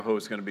Who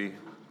is going to be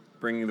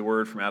bringing the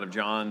word from out of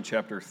John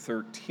chapter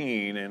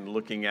 13 and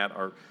looking at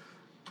our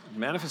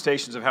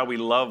manifestations of how we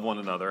love one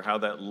another, how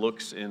that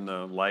looks in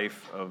the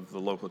life of the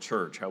local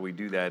church, how we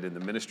do that in the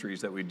ministries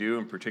that we do,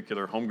 in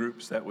particular home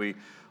groups that we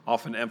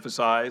often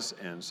emphasize.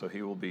 And so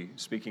he will be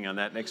speaking on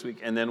that next week.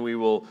 And then we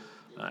will,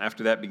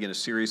 after that, begin a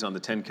series on the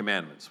Ten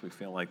Commandments. We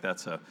feel like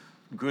that's a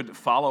good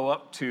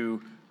follow-up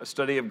to a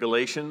study of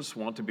Galatians.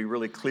 Want to be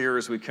really clear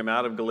as we come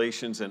out of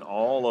Galatians and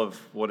all of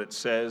what it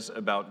says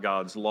about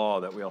God's law,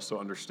 that we also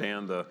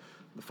understand the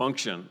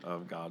function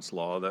of God's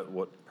law, that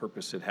what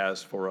purpose it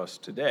has for us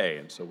today.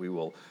 And so we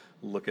will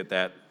look at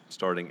that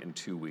starting in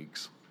 2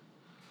 weeks.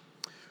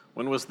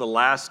 When was the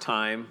last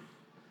time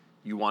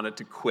you wanted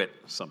to quit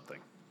something?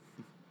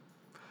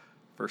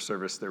 First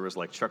service, there was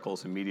like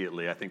chuckles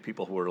immediately. I think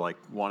people who were like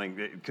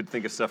could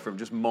think of stuff from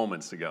just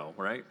moments ago,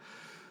 right?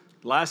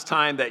 Last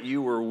time that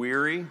you were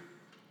weary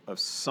of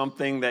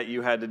something that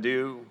you had to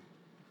do,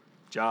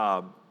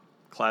 job,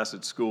 class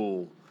at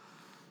school,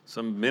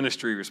 some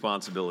ministry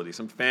responsibility,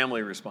 some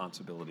family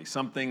responsibility,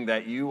 something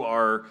that you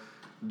are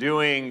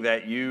doing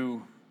that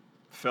you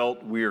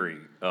felt weary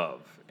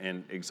of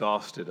and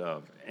exhausted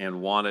of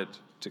and wanted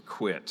to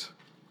quit.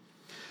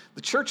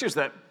 The churches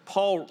that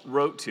Paul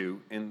wrote to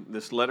in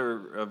this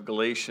letter of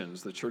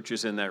Galatians, the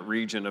churches in that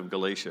region of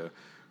Galatia,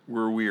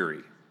 were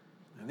weary.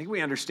 I think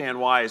we understand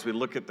why as we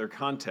look at their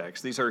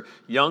context. These are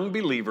young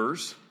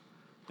believers.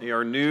 They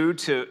are new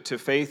to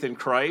faith in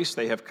Christ.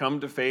 They have come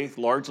to faith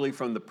largely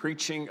from the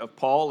preaching of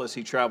Paul as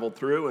he traveled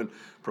through and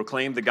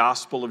proclaimed the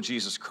gospel of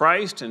Jesus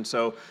Christ. And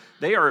so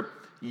they are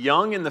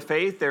young in the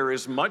faith. There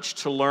is much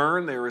to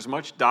learn. There is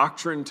much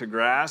doctrine to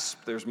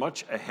grasp. There's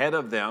much ahead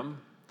of them.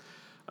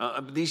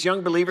 These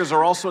young believers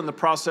are also in the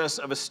process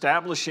of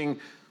establishing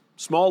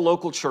small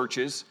local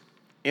churches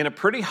in a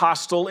pretty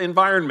hostile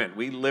environment.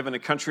 We live in a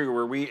country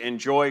where we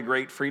enjoy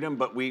great freedom,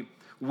 but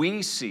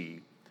we see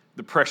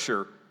the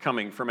pressure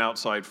coming from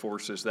outside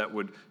forces that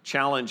would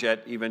challenge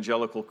at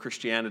evangelical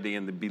Christianity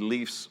and the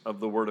beliefs of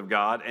the Word of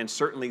God. And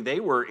certainly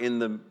they were in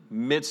the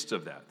midst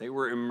of that. They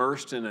were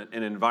immersed in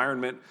an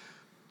environment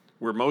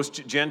where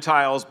most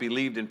Gentiles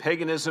believed in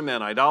paganism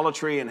and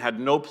idolatry and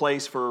had no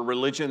place for a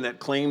religion that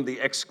claimed the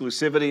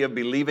exclusivity of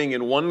believing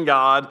in one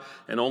God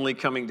and only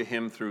coming to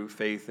Him through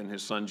faith in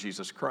His Son,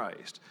 Jesus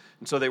Christ.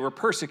 And so they were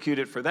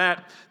persecuted for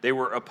that. They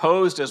were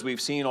opposed, as we've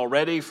seen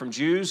already, from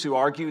Jews who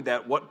argued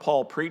that what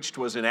Paul preached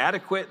was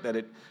inadequate, that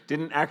it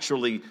didn't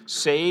actually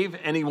save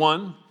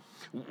anyone.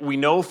 We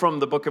know from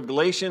the book of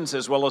Galatians,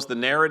 as well as the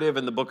narrative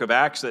in the book of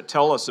Acts that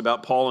tell us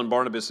about Paul and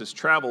Barnabas'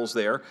 travels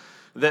there,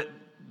 that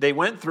they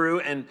went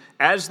through, and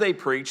as they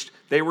preached,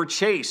 they were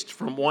chased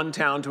from one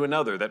town to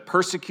another. That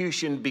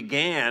persecution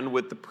began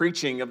with the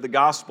preaching of the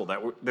gospel.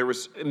 There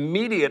was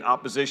immediate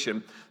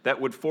opposition that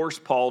would force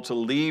Paul to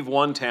leave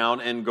one town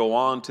and go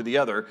on to the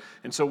other.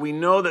 And so we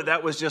know that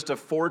that was just a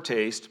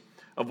foretaste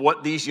of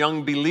what these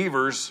young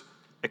believers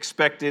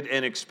expected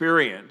and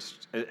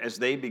experienced as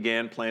they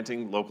began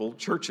planting local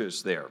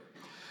churches there.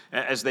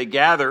 As they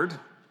gathered,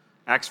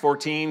 Acts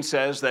 14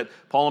 says that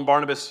Paul and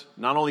Barnabas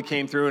not only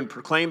came through and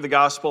proclaimed the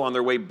gospel on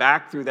their way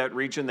back through that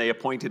region, they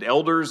appointed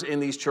elders in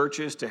these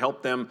churches to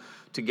help them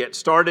to get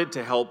started,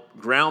 to help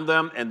ground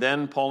them, and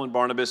then Paul and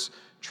Barnabas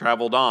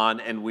traveled on,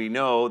 and we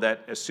know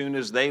that as soon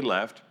as they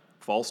left,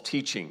 false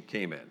teaching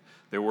came in.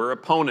 There were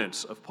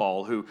opponents of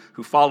Paul who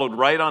followed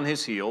right on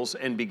his heels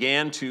and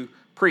began to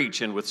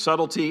preach, and with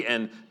subtlety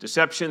and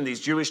deception,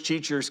 these Jewish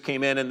teachers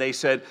came in and they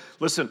said,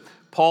 listen,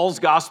 Paul's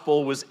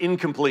gospel was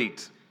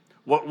incomplete.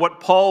 What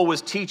Paul was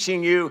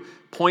teaching you,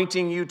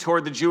 pointing you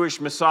toward the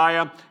Jewish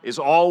Messiah, is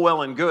all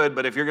well and good,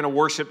 but if you're going to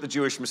worship the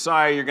Jewish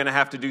Messiah, you're going to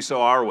have to do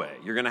so our way.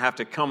 You're going to have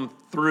to come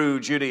through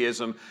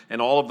Judaism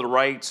and all of the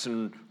rites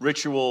and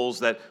rituals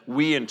that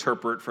we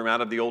interpret from out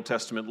of the Old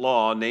Testament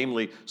law,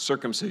 namely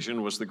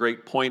circumcision was the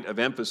great point of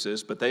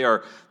emphasis, but they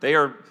are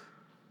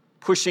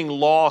pushing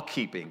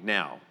law-keeping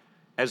now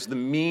as the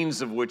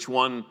means of which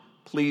one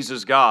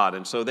pleases God.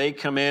 And so they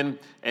come in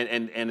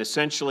and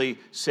essentially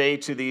say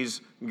to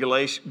these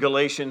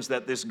Galatians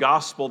that this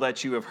gospel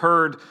that you have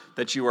heard,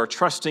 that you are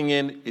trusting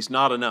in, is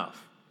not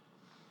enough.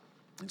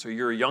 And so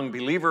you're a young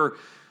believer,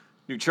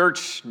 new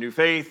church, new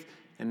faith,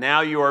 and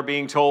now you are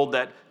being told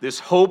that this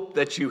hope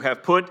that you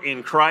have put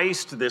in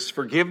Christ, this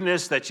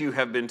forgiveness that you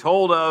have been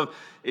told of,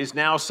 is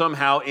now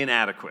somehow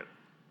inadequate.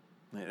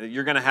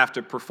 You're going to have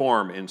to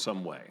perform in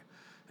some way.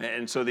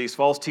 And so these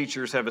false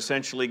teachers have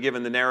essentially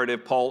given the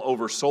narrative, Paul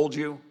oversold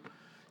you.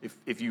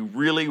 If you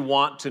really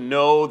want to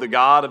know the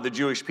God of the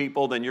Jewish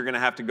people, then you're going to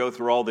have to go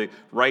through all the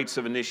rites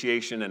of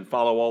initiation and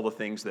follow all the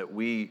things that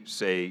we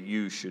say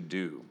you should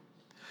do.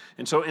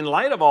 And so in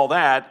light of all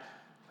that,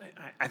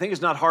 I think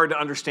it's not hard to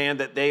understand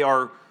that they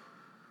are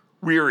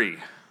weary,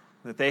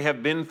 that they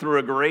have been through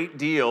a great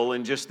deal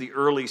in just the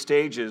early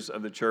stages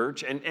of the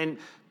church. And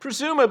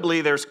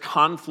presumably there's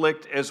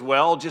conflict as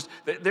well.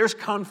 There's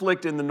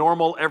conflict in the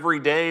normal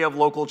everyday of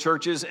local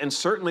churches, and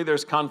certainly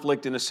there's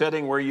conflict in a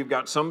setting where you've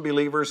got some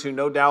believers who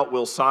no doubt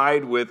will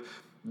side with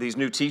these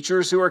new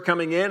teachers who are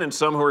coming in, and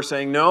some who are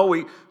saying, no,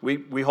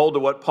 we hold to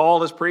what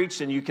Paul has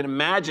preached, and you can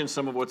imagine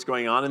some of what's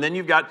going on. And then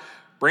you've got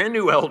brand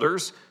new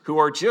elders who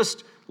are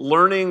just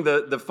learning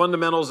the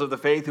fundamentals of the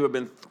faith, who have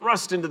been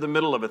thrust into the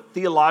middle of a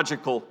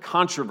theological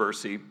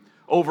controversy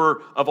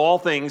over, of all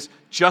things,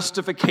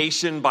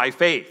 justification by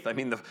faith. I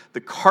mean,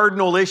 the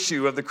cardinal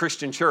issue of the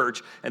Christian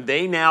church, and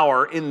they now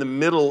are in the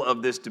middle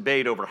of this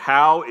debate over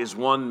how is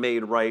one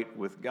made right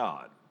with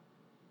God.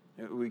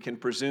 We can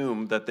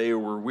presume that they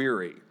were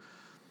weary.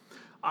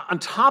 On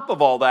top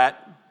of all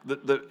that,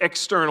 the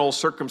external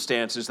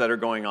circumstances that are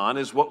going on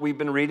is what we've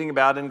been reading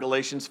about in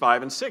Galatians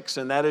 5 and 6,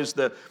 and that is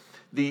the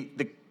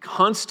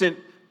constant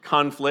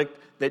conflict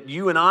that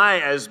you and I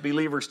as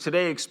believers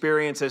today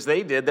experience as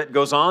they did, that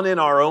goes on in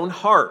our own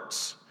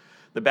hearts.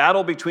 The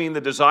battle between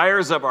the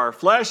desires of our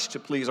flesh to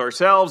please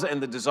ourselves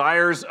and the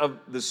desires of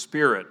the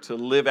Spirit to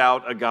live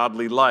out a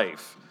godly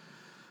life.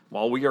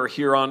 While we are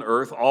here on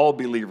earth, all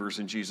believers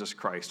in Jesus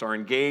Christ are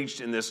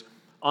engaged in this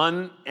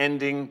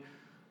unending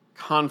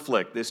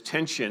conflict, this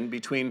tension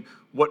between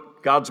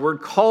what God's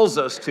Word calls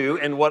us to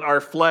and what our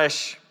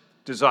flesh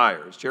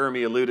desires.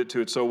 Jeremy alluded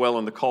to it so well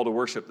in the call to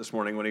worship this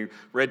morning when he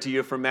read to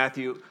you from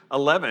Matthew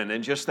 11,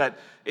 and just that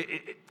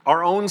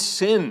our own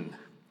sin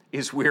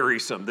is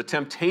wearisome, the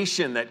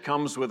temptation that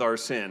comes with our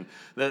sin,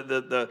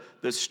 the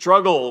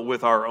struggle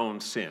with our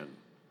own sin.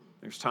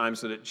 There's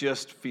times that it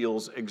just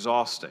feels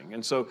exhausting.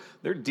 And so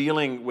they're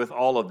dealing with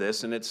all of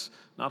this, and it's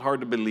not hard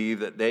to believe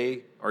that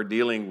they are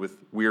dealing with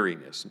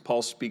weariness. And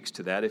Paul speaks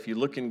to that. If you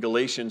look in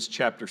Galatians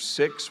chapter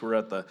 6, we're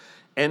at the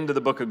end of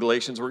the book of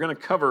Galatians. We're going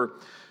to cover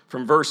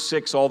from verse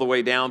 6 all the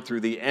way down through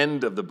the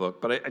end of the book.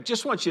 But I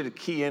just want you to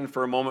key in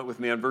for a moment with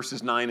me on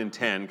verses 9 and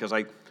 10, because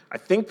I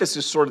think this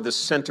is sort of the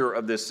center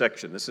of this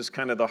section. This is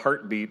kind of the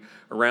heartbeat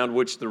around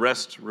which the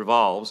rest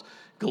revolves.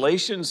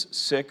 Galatians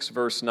 6,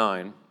 verse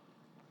 9.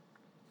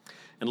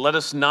 And let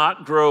us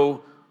not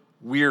grow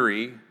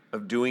weary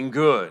of doing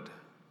good,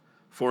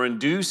 for in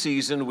due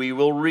season we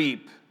will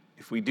reap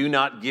if we do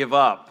not give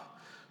up.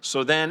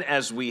 So then,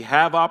 as we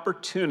have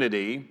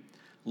opportunity,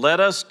 let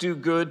us do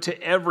good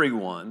to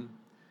everyone,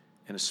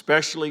 and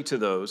especially to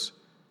those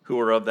who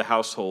are of the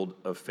household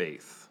of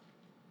faith.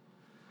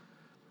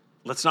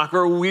 Let's not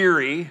grow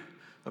weary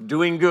of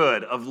doing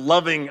good, of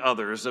loving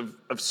others, of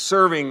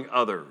serving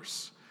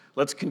others.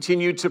 Let's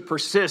continue to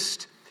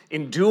persist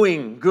in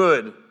doing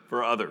good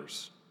for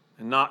others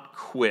and not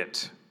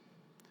quit.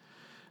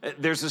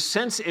 There's a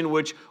sense in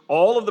which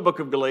all of the book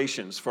of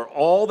Galatians, for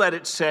all that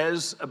it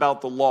says about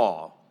the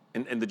law,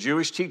 and the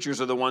Jewish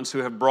teachers are the ones who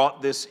have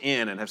brought this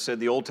in and have said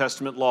the Old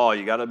Testament law,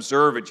 you got to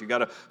observe it, you got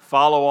to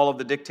follow all of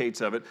the dictates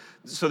of it.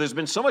 So there's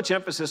been so much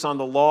emphasis on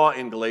the law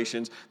in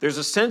Galatians. There's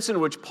a sense in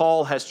which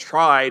Paul has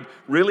tried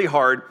really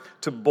hard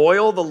to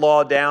boil the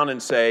law down and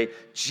say,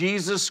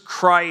 Jesus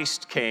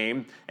Christ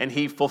came and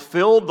he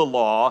fulfilled the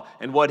law,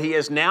 and what he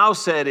has now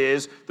said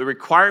is the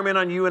requirement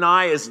on you and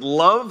I is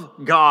love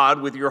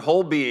God with your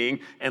whole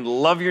being and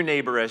love your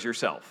neighbor as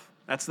yourself.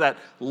 That's that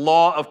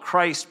law of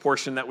Christ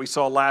portion that we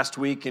saw last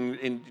week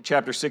in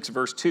chapter 6,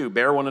 verse 2.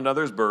 Bear one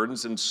another's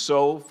burdens and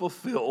so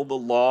fulfill the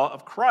law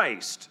of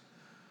Christ.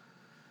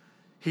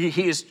 He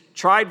has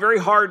tried very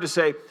hard to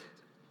say,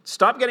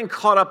 stop getting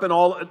caught up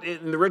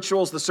in the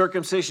rituals, the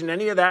circumcision,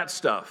 any of that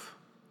stuff.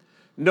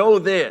 Know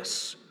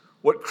this.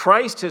 What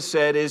Christ has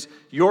said is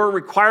your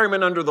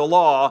requirement under the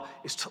law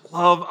is to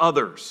love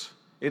others.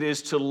 It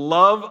is to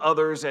love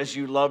others as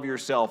you love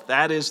yourself.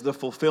 That is the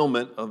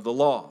fulfillment of the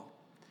law.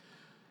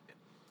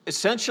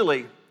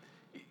 Essentially,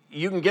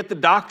 you can get the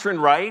doctrine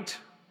right,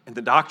 and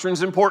the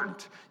doctrine's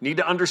important. You need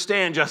to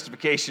understand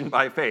justification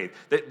by faith.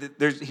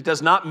 He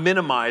does not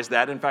minimize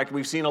that. In fact,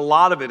 we've seen a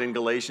lot of it in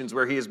Galatians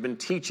where he has been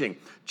teaching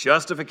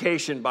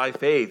justification by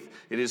faith.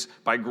 It is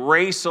by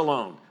grace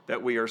alone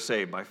that we are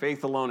saved, by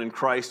faith alone in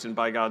Christ and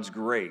by God's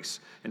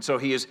grace. And so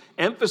he has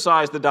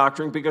emphasized the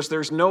doctrine because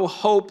there's no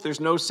hope, there's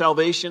no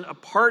salvation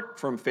apart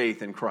from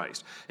faith in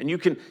Christ. And you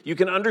can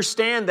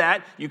understand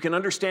that. You can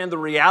understand the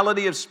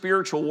reality of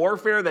spiritual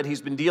warfare that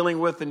he's been dealing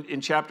with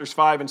in chapters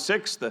 5 and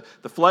 6, the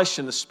flesh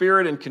and the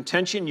spirit and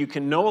contention. You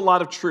can know a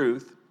lot of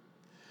truth.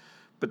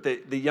 But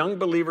the young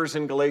believers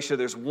in Galatia,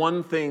 there's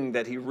one thing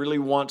that he really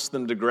wants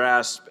them to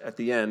grasp at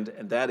the end,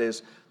 and that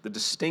is the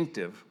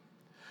distinctive,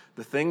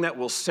 the thing that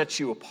will set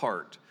you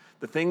apart,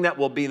 the thing that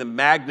will be the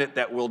magnet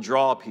that will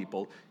draw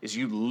people, is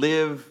you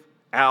live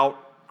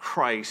out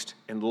Christ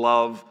and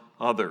love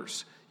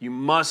others. You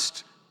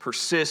must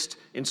persist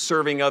in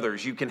serving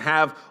others. You can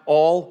have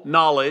all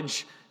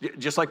knowledge,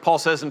 just like Paul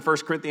says in 1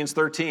 Corinthians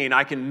 13,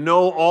 I can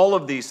know all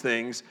of these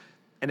things,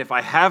 and if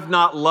I have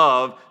not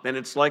love, then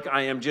it's like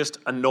I am just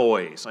a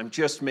noise. I'm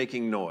just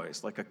making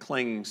noise, like a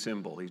clanging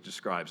cymbal. He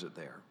describes it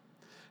there.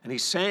 And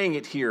he's saying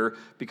it here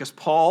because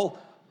Paul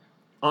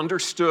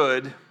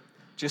understood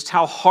just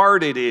how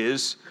hard it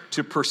is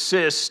to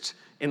persist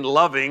in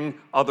loving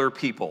other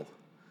people.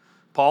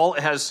 Paul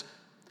has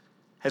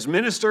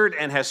ministered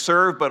and has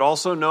served, but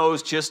also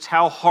knows just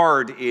how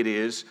hard it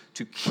is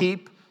to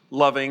keep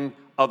loving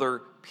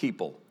other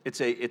people.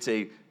 It's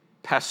a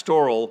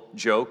pastoral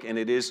joke, and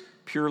it is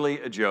purely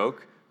a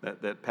joke.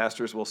 that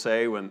pastors will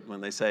say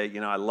when they say,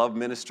 I love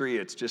ministry,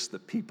 it's just the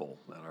people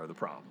that are the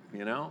problem,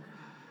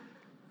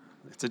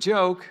 It's a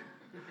joke,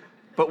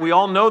 but we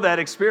all know that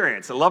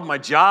experience. I love my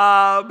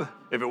job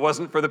if it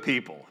wasn't for the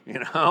people,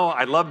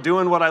 I love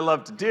doing what I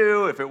love to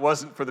do if it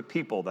wasn't for the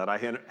people that I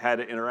had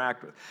to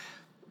interact with.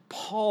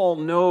 Paul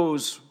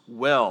knows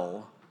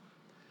well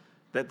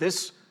that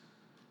this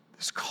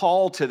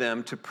call to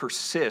them to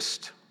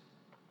persist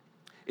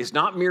is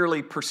not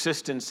merely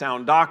persist in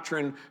sound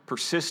doctrine,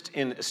 persist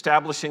in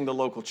establishing the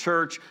local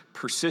church,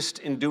 persist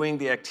in doing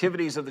the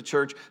activities of the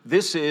church.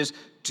 This is,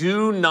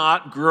 do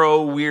not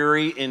grow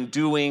weary in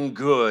doing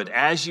good.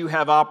 As you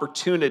have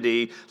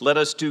opportunity, let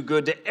us do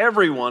good to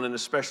everyone, and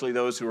especially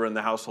those who are in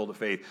the household of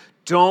faith.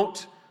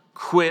 Don't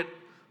quit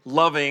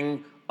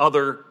loving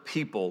other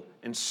people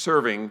and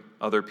serving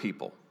other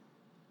people.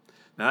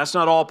 Now, that's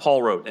not all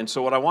Paul wrote. And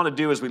so what I want to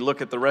do as we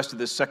look at the rest of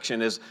this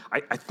section is, I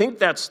think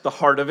that's the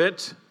heart of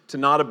it, to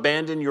not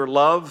abandon your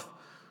love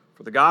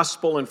for the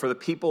gospel and for the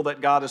people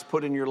that God has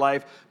put in your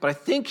life. But I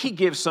think he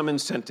gives some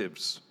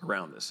incentives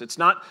around this. It's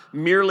not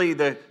merely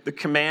the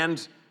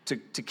command to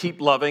keep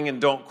loving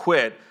and don't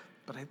quit,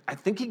 but I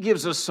think he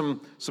gives us some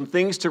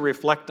things to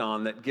reflect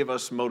on that give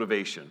us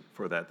motivation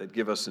for that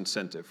give us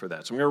incentive for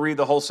that. So I'm going to read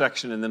the whole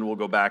section, and then we'll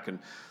go back and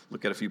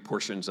look at a few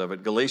portions of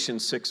it.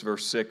 Galatians 6,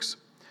 verse 6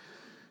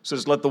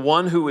 says, "Let the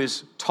one who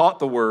is taught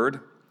the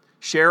word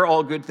share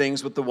all good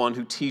things with the one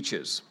who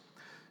teaches.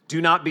 Do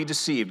not be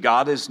deceived.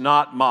 God is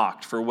not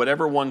mocked. For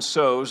whatever one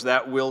sows,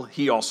 that will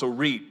he also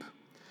reap.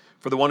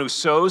 For the one who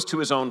sows to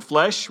his own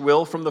flesh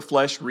will from the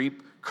flesh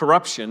reap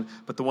corruption,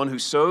 but the one who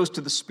sows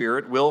to the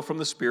Spirit will from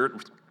the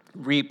Spirit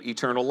reap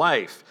eternal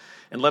life.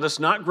 And let us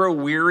not grow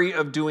weary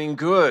of doing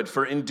good,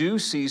 for in due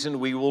season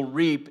we will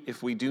reap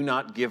if we do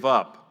not give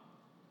up.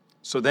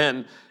 So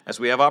then, as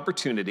we have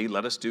opportunity,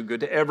 let us do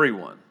good to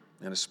everyone,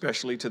 and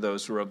especially to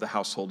those who are of the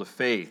household of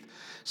faith.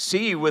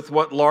 See with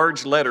what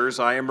large letters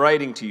I am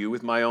writing to you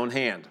with my own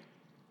hand.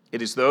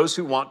 It is those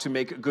who want to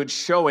make a good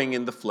showing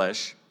in the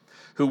flesh,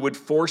 who would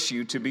force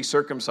you to be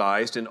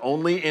circumcised, and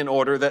only in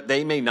order that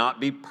they may not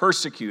be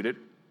persecuted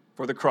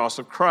for the cross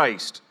of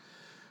Christ.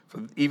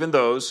 For even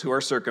those who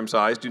are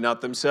circumcised do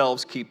not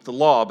themselves keep the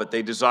law, but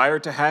they desire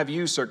to have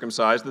you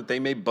circumcised, that they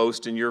may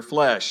boast in your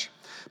flesh.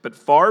 But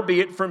far be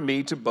it from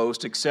me to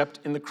boast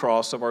except in the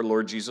cross of our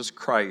Lord Jesus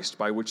Christ,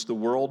 by which the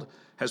world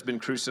has been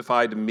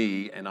crucified to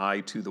me, and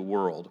I to the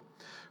world.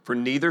 For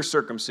neither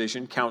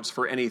circumcision counts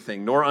for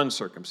anything, nor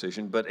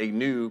uncircumcision, but a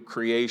new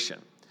creation.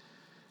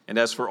 And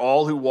as for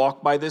all who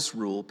walk by this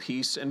rule,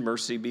 peace and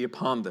mercy be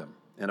upon them,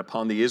 and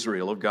upon the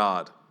Israel of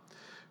God.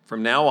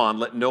 From now on,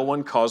 let no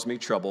one cause me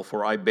trouble,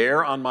 for I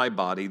bear on my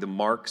body the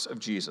marks of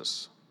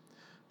Jesus.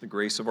 The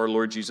grace of our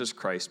Lord Jesus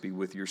Christ be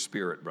with your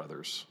spirit,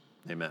 brothers.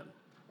 Amen."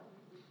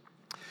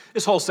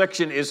 This whole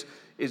section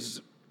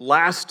is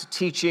last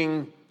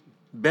teaching,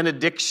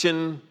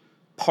 benediction,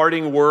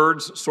 parting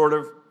words, sort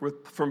of,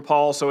 from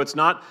Paul. So it's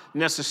not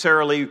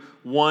necessarily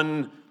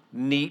one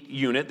neat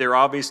unit. There are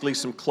obviously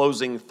some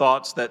closing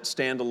thoughts that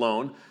stand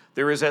alone.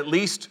 There is at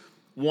least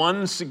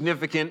one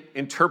significant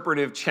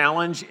interpretive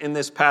challenge in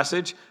this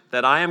passage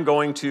that I am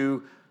going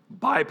to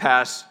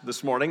bypass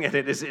this morning, and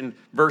it is in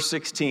verse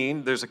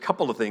 16. There's a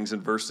couple of things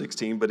in verse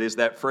 16, but is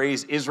that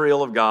phrase,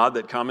 Israel of God,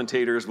 that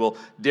commentators will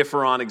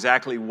differ on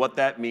exactly what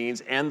that means,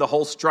 and the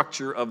whole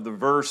structure of the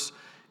verse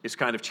is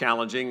kind of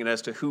challenging, and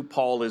as to who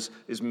Paul is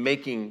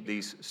making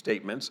these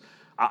statements.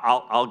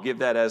 I'll give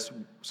that as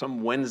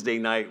some Wednesday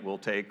night we'll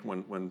take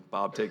when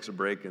Bob takes a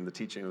break in the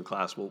teaching of the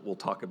class. We'll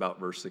talk about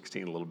verse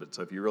 16 a little bit.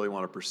 So if you really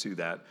want to pursue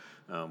that,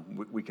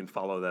 we can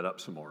follow that up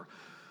some more.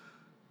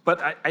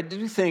 But I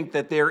do think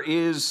that there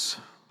is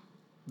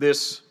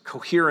this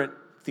coherent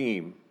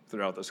theme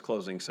throughout this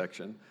closing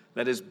section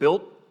that is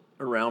built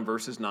around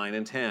verses 9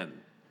 and 10,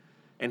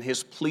 and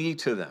his plea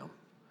to them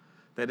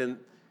that in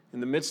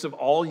the midst of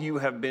all you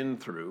have been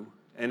through,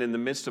 and in the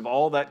midst of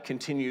all that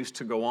continues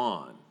to go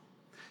on,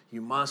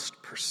 you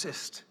must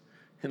persist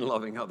in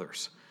loving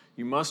others.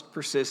 You must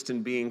persist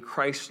in being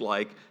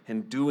Christ-like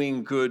and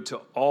doing good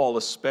to all,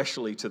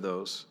 especially to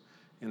those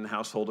in the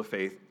household of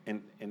faith,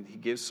 and he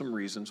gives some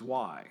reasons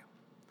why.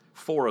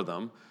 4 of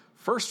them.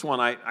 First one,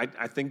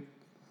 I think,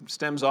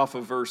 stems off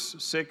of verse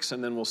 6,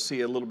 and then we'll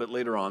see a little bit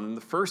later on. And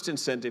the first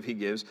incentive he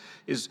gives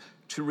is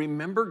to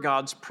remember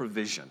God's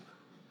provision.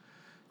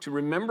 To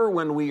remember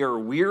when we are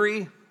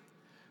weary,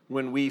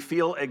 when we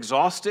feel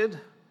exhausted,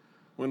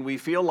 when we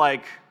feel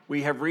like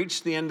we have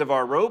reached the end of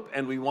our rope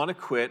and we want to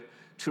quit,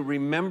 to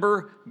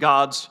remember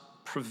God's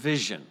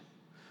provision,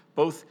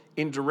 both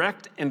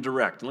indirect and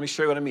direct. Let me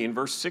show you what I mean.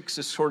 Verse 6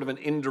 is sort of an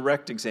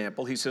indirect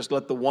example. He says,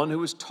 "Let the one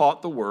who is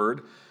taught the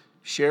word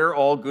share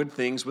all good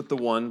things with the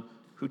one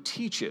who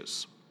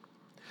teaches."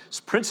 This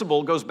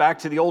principle goes back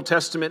to the Old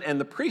Testament and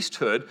the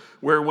priesthood,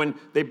 where when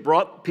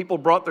people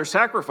brought their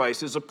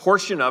sacrifices, a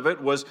portion of it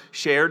was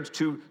shared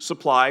to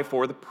supply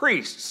for the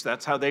priests.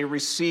 That's how they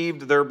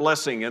received their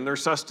blessing, and their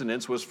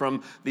sustenance was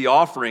from the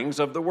offerings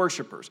of the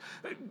worshipers.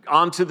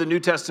 On to the New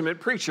Testament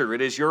preacher.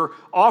 It is your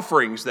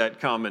offerings that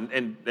come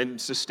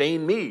and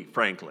sustain me,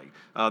 frankly,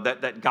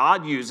 that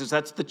God uses.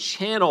 That's the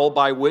channel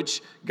by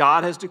which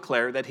God has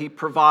declared that he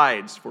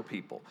provides for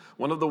people.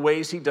 One of the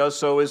ways he does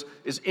so is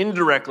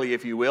indirectly,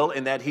 if you will,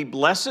 in that he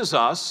blesses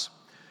us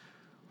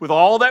with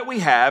all that we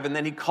have, and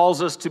then he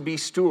calls us to be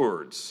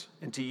stewards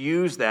and to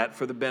use that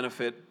for the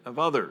benefit of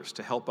others,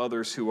 to help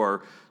others who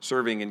are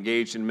serving,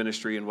 engaged in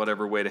ministry in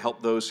whatever way, to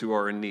help those who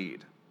are in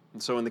need.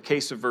 And so in the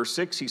case of verse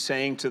 6, he's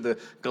saying to the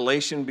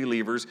Galatian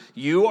believers,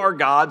 you are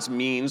God's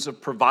means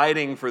of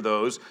providing for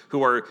those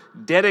who are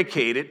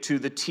dedicated to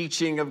the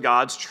teaching of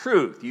God's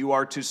truth. You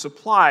are to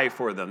supply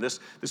for them. This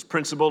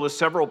principle is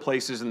several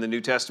places in the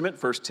New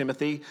Testament. 1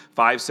 Timothy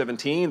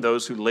 5:17,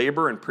 those who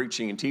labor in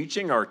preaching and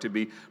teaching are to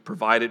be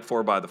provided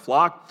for by the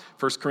flock.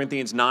 1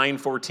 Corinthians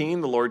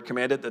 9:14, the Lord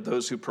commanded that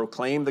those who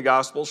proclaim the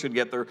gospel should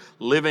get their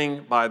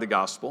living by the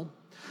gospel.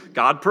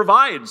 God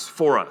provides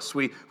for us.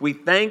 We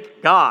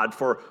thank God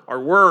for our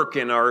work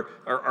and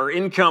our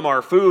income,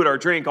 our food, our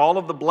drink, all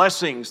of the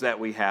blessings that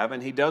we have,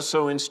 and he does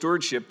so in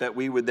stewardship that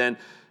we would then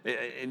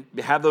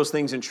have those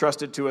things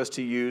entrusted to us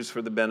to use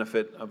for the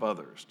benefit of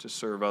others, to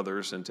serve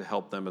others and to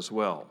help them as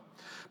well.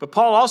 But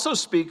Paul also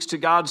speaks to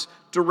God's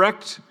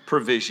direct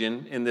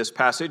provision in this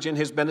passage in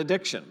his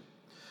benediction.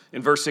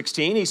 In verse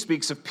 16, he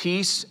speaks of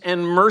peace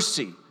and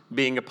mercy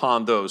being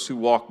upon those who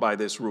walk by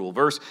this rule.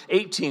 Verse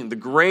 18, the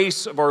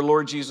grace of our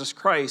Lord Jesus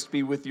Christ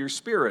be with your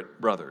spirit,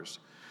 brothers.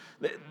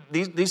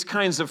 These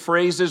kinds of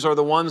phrases are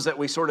the ones that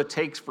we sort of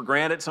take for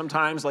granted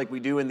sometimes, like we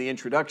do in the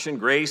introduction,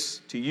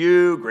 grace to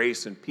you,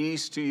 grace and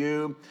peace to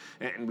you,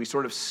 and we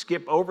sort of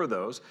skip over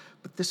those.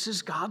 But this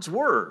is God's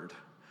word.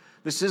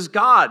 This is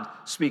God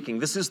speaking.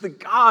 This is the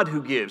God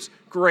who gives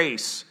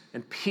grace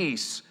and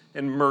peace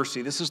and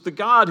mercy. This is the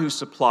God who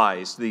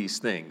supplies these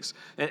things.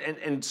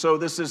 And so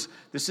this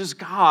is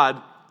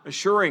God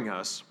assuring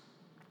us,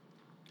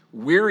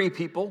 weary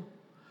people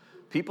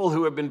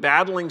who have been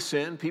battling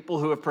sin, people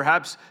who have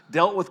perhaps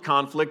dealt with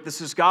conflict,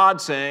 this is God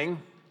saying,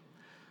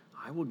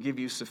 I will give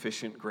you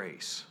sufficient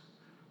grace.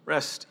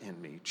 Rest in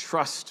me.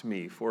 Trust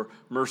me for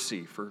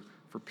mercy, for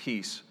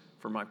peace,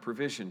 for my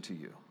provision to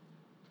you.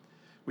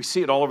 We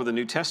see it all over the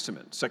New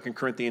Testament. 2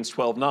 Corinthians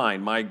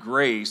 12:9, my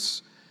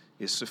grace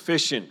is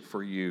sufficient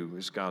for you,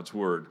 is God's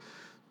word.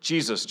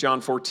 Jesus,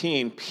 John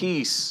 14,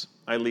 peace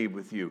I leave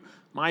with you.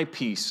 My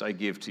peace I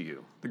give to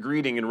you. The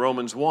greeting in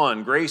Romans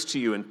 1, grace to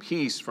you and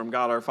peace from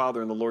God our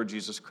Father and the Lord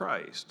Jesus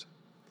Christ.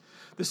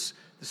 This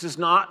is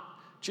not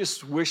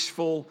just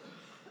wishful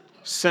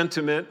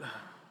sentiment,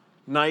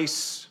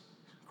 nice,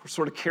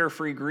 sort of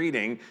carefree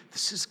greeting.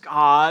 This is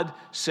God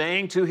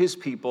saying to his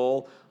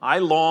people, I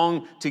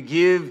long to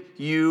give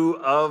you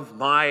of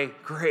my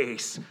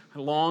grace. I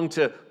long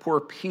to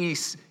pour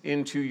peace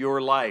into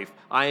your life.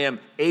 I am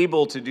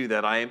able to do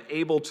that. I am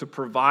able to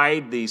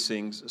provide these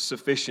things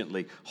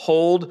sufficiently.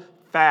 Hold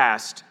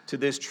fast to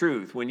this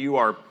truth. When you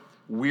are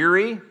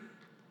weary,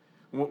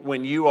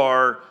 when you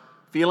are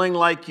feeling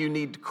like you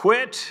need to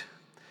quit,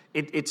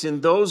 it's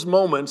in those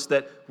moments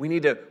that we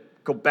need to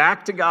go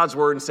back to God's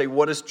word and say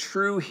what is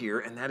true here,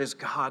 and that is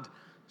God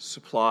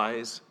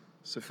supplies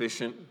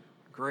sufficient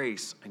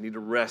grace. I need to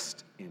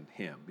rest in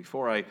him.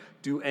 Before I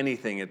do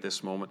anything at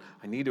this moment,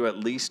 I need to at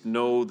least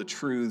know the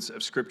truths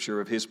of Scripture,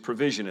 of his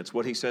provision. It's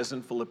what he says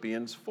in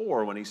Philippians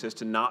 4 when he says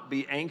to not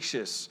be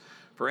anxious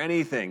for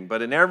anything,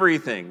 but in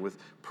everything, with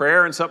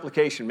prayer and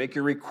supplication, make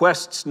your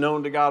requests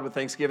known to God with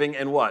thanksgiving,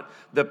 and what?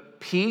 The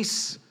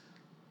peace of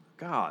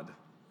God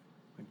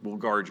will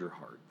guard your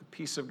heart. The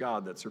peace of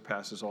God that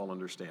surpasses all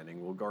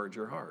understanding will guard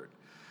your heart.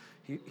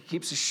 He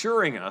keeps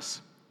assuring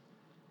us,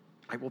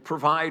 I will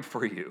provide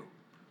for you.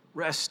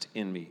 Rest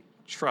in me.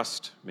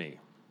 Trust me.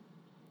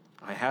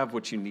 I have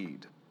what you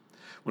need.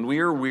 When we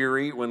are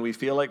weary, when we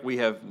feel like we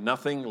have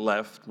nothing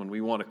left, when we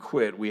want to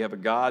quit, we have a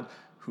God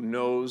who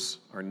knows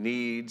our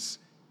needs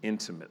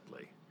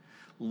intimately,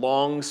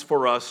 longs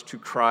for us to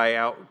cry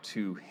out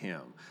to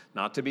him,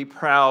 not to be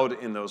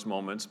proud in those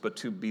moments, but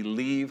to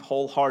believe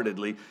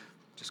wholeheartedly.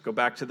 Just go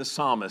back to the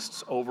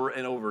psalmists over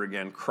and over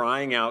again,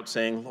 crying out,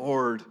 saying,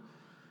 Lord,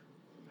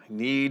 I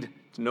need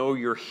to know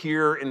you're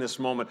here in this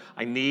moment.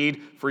 I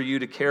need for you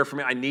to care for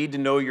me. I need to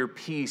know your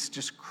peace.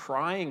 Just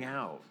crying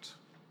out.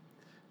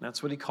 And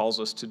that's what he calls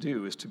us to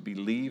do, is to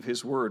believe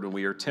his word. When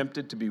we are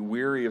tempted to be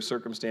weary of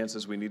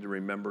circumstances, we need to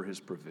remember his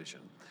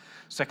provision.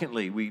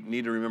 Secondly, we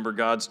need to remember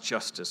God's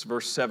justice.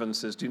 Verse 7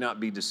 says, do not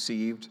be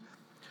deceived.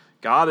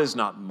 God is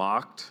not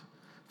mocked.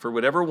 For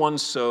whatever one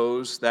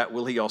sows, that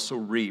will he also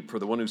reap. For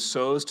the one who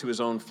sows to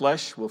his own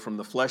flesh will from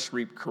the flesh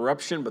reap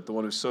corruption, but the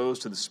one who sows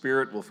to the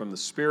Spirit will from the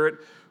Spirit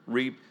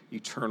reap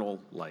eternal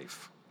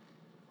life.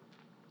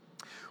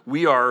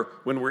 We are,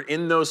 when we're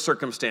in those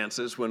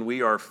circumstances, when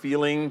we are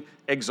feeling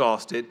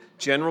exhausted,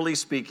 generally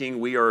speaking,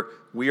 we are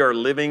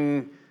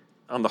living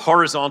on the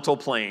horizontal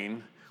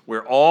plane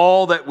where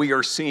all that we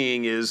are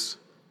seeing is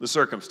the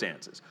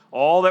circumstances.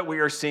 All that we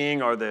are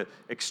seeing are the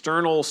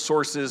external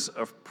sources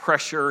of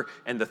pressure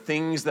and the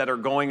things that are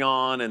going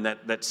on and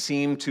that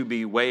seem to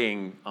be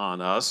weighing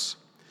on us.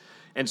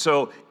 And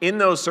so in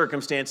those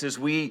circumstances,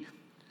 we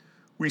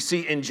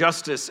see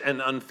injustice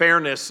and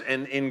unfairness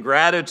and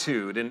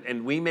ingratitude,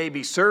 and we may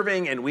be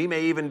serving, and we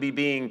may even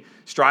be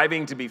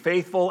striving to be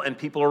faithful, and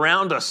people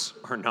around us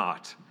are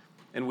not.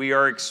 And we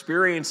are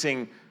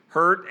experiencing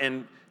hurt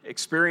and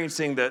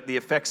experiencing the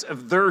effects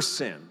of their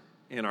sin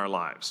in our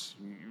lives.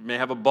 You may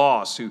have a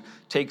boss who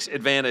takes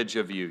advantage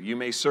of you. You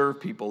may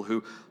serve people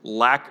who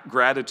lack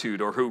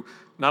gratitude, or who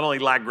not only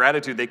lack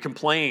gratitude, they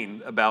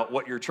complain about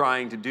what you're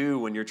trying to do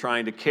when you're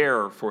trying to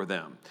care for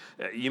them.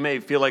 You may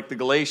feel like the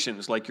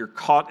Galatians, like you're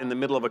caught in the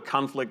middle of a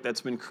conflict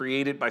that's been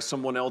created by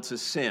someone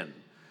else's sin,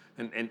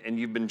 and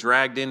you've been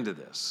dragged into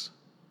this.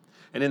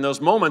 And in those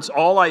moments,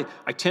 all I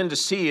tend to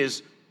see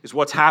is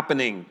what's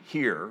happening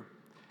here,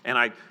 and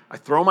I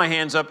throw my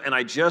hands up and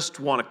I just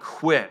want to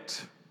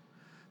quit,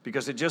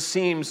 because it just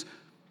seems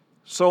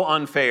so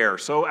unfair,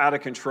 so out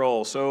of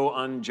control, so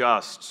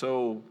unjust,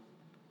 so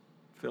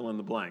fill in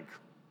the blank.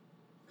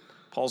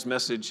 Paul's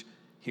message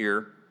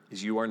here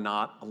is you are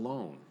not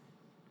alone.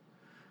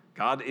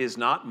 God is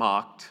not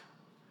mocked.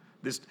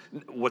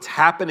 What's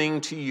happening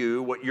to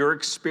you, what you're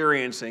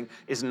experiencing,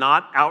 is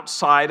not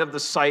outside of the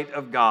sight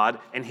of God,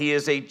 and He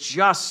is a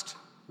just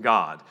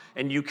God.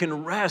 And you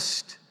can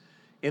rest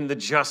in the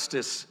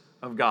justice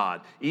of God.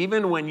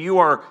 Even when you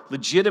are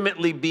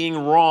legitimately being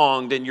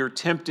wronged and you're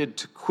tempted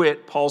to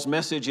quit, Paul's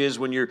message is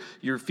when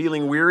you're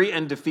feeling weary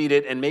and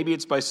defeated, and maybe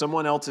it's by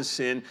someone else's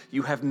sin,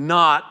 you have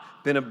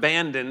not been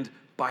abandoned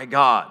by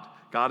God.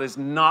 God is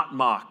not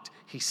mocked.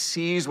 He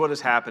sees what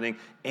is happening,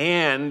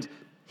 and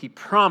He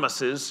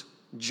promises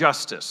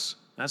justice.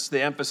 That's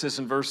the emphasis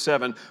in verse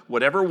 7.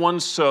 Whatever one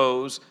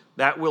sows,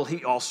 that will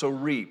he also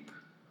reap.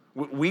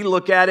 We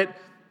look at it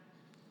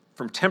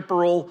from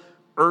temporal,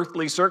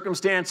 earthly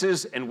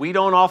circumstances, and we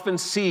don't often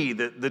see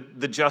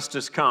the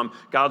justice come.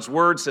 God's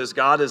word says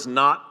God is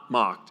not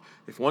mocked.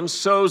 If one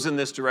sows in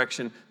this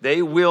direction,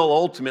 they will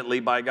ultimately,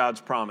 by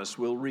God's promise,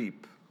 will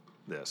reap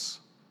this.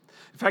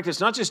 In fact, it's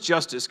not just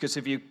justice, because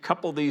if you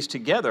couple these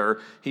together,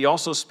 he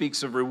also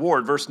speaks of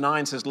reward. Verse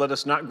 9 says, "Let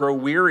us not grow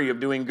weary of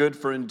doing good,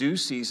 for in due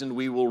season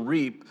we will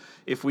reap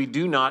if we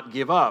do not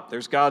give up."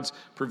 There's God's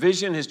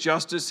provision, His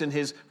justice, and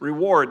His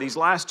reward. These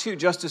last two,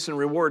 justice and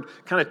reward,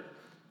 kind of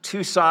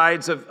two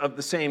sides of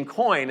the same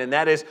coin, and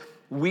that is,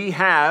 we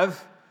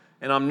have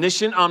an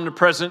omniscient,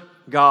 omnipresent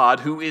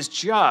God who is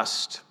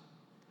just.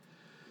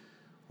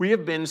 We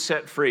have been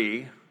set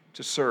free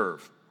to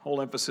serve. Whole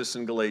emphasis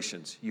in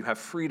Galatians. You have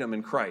freedom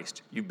in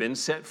Christ. You've been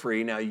set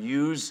free. Now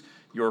use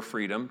your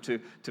freedom to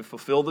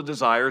fulfill the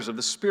desires of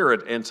the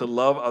Spirit and to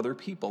love other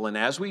people. And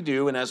as we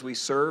do, and as we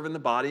serve in the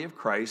body of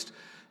Christ,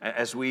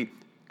 as we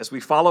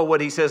follow what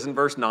he says in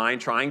verse 9,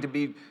 trying to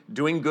be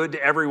doing good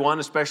to everyone,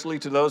 especially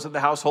to those of the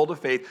household of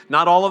faith,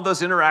 not all of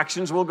those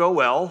interactions will go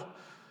well.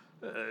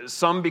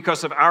 Some,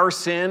 because of our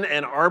sin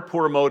and our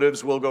poor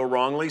motives, will go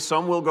wrongly.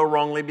 Some will go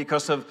wrongly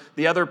because of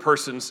the other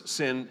person's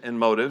sin and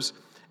motives.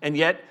 And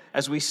yet,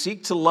 as we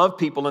seek to love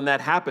people and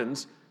that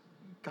happens,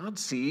 God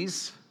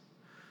sees.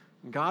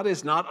 God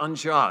is not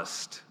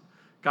unjust.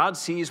 God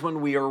sees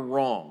when we are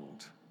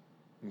wronged.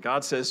 And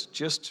God says,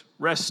 just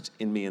rest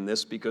in me in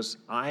this, because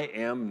I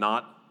am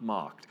not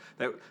mocked.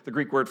 The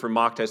Greek word for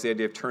mocked has the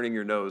idea of turning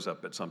your nose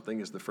up at something,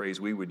 is the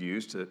phrase we would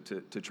use to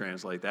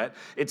translate that.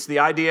 It's the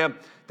idea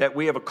that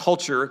we have a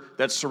culture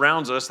that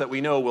surrounds us that we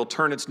know will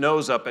turn its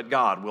nose up at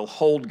God, will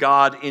hold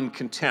God in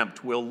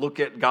contempt, will look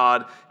at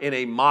God in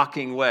a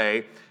mocking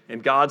way.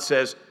 And God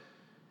says,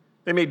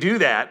 they may do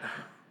that,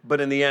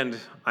 but in the end,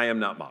 I am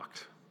not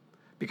mocked,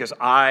 because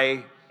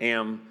I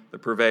am the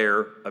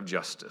purveyor of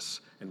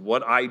justice. And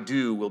what I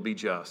do will be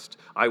just.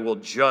 I will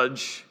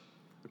judge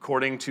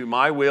according to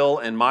my will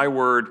and my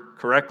word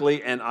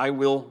correctly, and I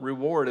will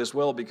reward as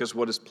well, because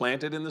what is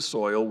planted in the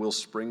soil will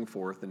spring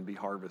forth and be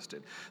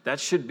harvested. That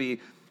should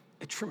be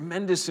a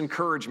tremendous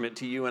encouragement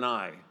to you and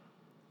I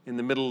in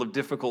the middle of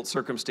difficult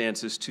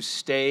circumstances, to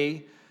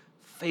stay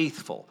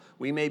faithful.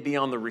 We may be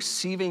on the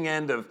receiving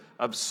end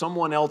of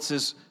someone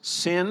else's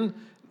sin,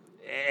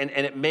 and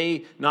it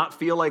may not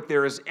feel like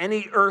there is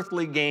any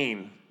earthly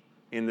gain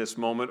in this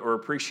moment or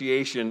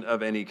appreciation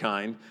of any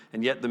kind,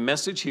 and yet the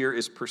message here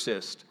is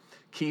persist.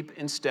 Keep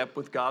in step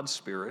with God's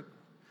Spirit,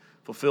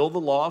 fulfill the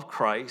law of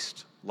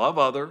Christ, love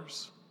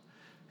others,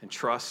 and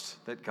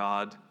trust that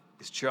God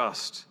is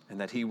just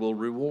and that He will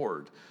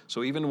reward.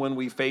 So even when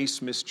we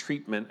face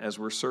mistreatment as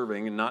we're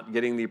serving and not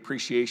getting the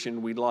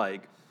appreciation we'd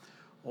like,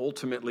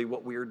 ultimately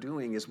what we are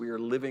doing is we are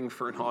living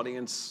for an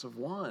audience of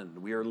one.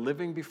 We are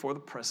living before the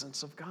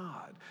presence of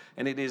God.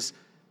 And it is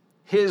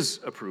His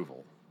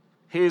approval,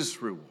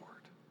 His reward,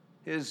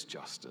 His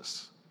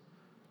justice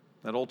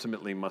that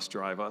ultimately must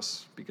drive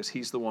us, because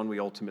He's the one we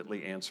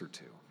ultimately answer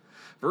to.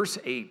 Verse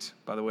 8,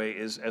 by the way,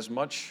 is as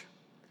much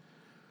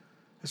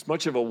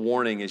of a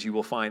warning as you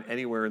will find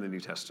anywhere in the New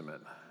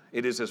Testament.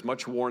 It is as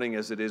much warning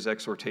as it is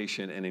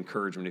exhortation and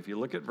encouragement. If you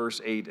look at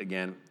verse 8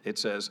 again, it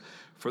says,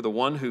 "For the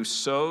one who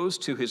sows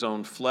to his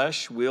own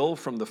flesh will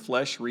from the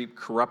flesh reap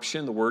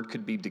corruption." The word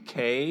could be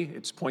decay.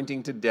 It's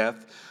pointing to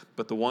death.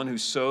 "But the one who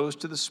sows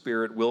to the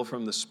Spirit will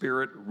from the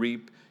Spirit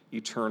reap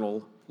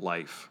eternal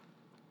life."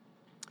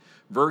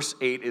 Verse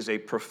 8 is a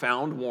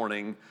profound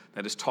warning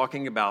that is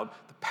talking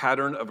about the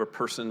pattern of a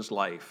person's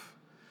life.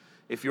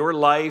 If your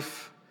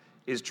life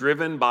is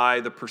driven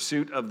by the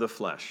pursuit of the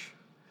flesh,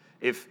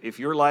 if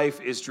your life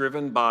is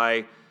driven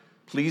by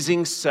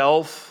pleasing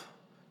self,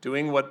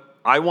 doing what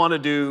I want to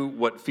do,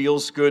 what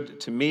feels good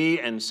to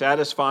me, and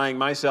satisfying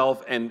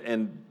myself, and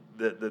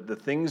the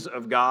things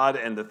of God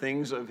and the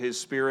things of His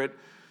Spirit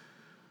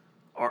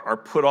are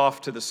put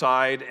off to the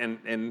side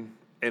and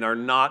are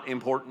not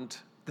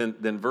important,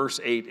 then verse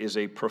 8 is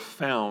a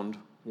profound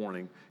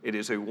warning. It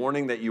is a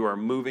warning that you are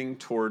moving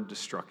toward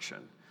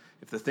destruction.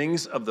 If the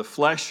things of the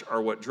flesh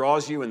are what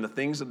draws you and the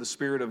things of the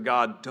Spirit of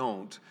God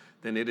don't,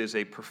 then it is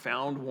a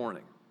profound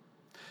warning.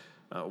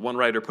 One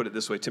writer put it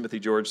this way, Timothy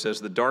George says,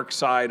 "The dark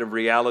side of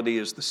reality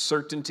is the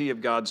certainty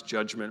of God's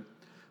judgment,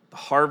 the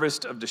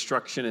harvest of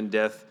destruction and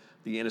death,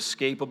 the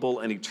inescapable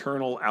and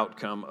eternal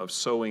outcome of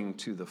sowing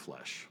to the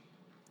flesh."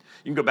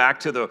 You can go back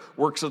to the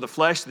works of the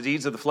flesh, the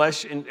deeds of the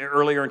flesh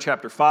earlier in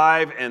chapter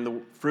 5, and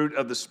the fruit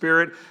of the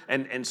Spirit.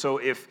 And so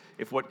if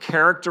what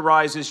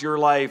characterizes your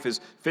life is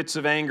fits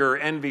of anger,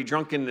 envy,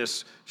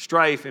 drunkenness,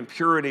 strife,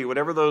 impurity,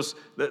 whatever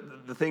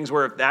the things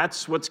were, if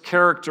that's what's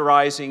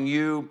characterizing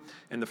you,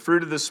 and the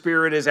fruit of the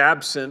Spirit is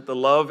absent, the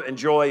love and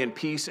joy and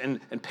peace and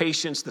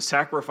patience, the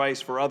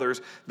sacrifice for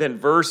others, then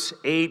verse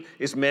 8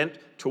 is meant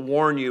to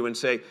warn you and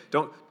say,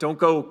 don't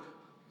go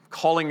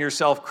calling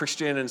yourself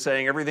Christian and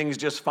saying everything's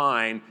just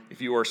fine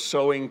if you are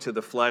sowing to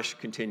the flesh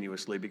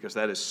continuously, because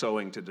that is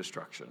sowing to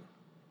destruction.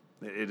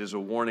 It is a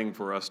warning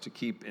for us to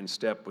keep in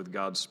step with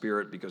God's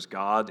Spirit, because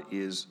God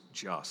is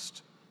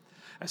just.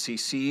 As He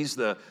sees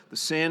the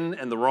sin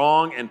and the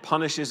wrong and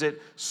punishes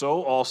it,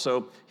 so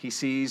also He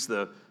sees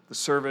the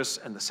service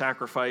and the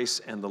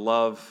sacrifice and the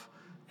love,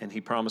 and He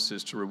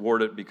promises to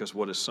reward it, because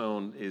what is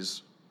sown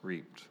is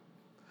reaped.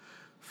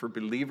 For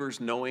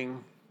believers,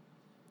 knowing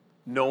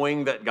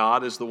that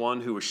God is the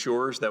one who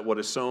assures that what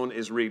is sown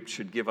is reaped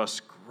should give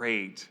us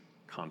great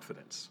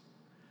confidence.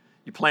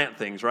 You plant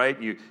things, right?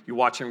 You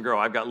watch them grow.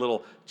 I've got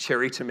little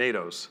cherry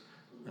tomatoes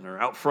and they're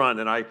out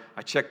front, and I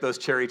check those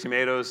cherry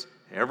tomatoes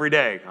every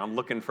day.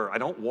 I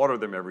don't water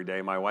them every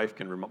day. My wife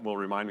will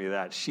remind me of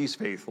that. She's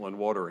faithful in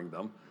watering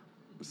them.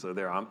 So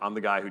I'm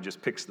the guy who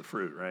just picks the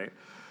fruit, right?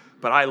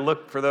 But I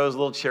look for those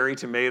little cherry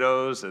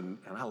tomatoes, and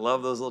I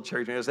love those little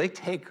cherry tomatoes. They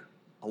take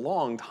a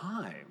long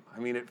time. I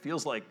mean, it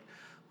feels like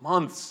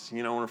months,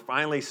 when we're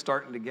finally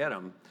starting to get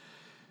them.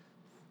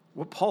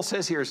 What Paul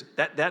says here is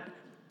that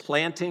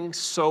planting,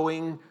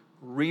 sowing,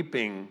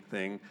 reaping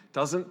thing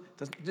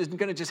isn't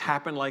going to just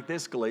happen like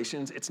this,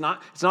 Galatians. It's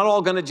not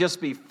all going to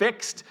just be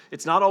fixed.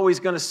 It's not always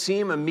going to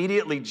seem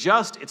immediately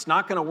just. It's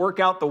not going to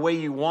work out the way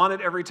you want it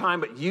every time,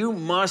 but you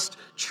must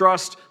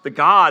trust the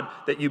God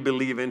that you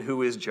believe in,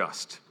 who is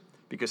just,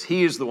 because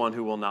He is the one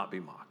who will not be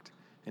mocked.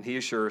 And He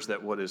assures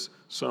that what is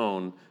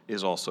sown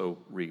is also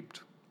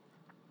reaped.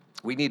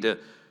 We need to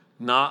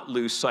not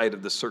lose sight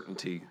of the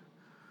certainty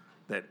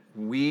that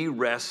we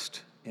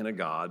rest in a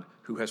God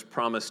who has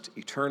promised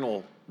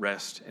eternal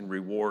rest and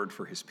reward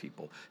for His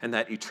people. And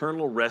that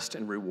eternal rest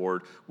and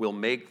reward will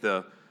make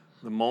the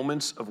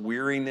moments of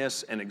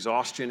weariness and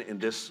exhaustion in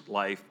this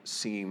life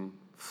seem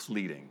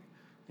fleeting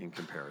in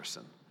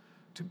comparison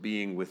to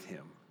being with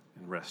Him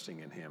and resting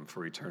in Him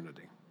for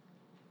eternity.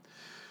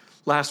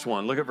 Last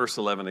one, look at verse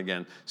 11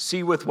 again.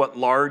 "See with what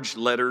large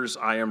letters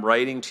I am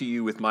writing to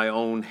you with my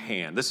own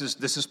hand." This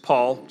is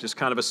Paul, just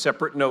kind of a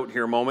separate note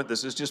here, moment.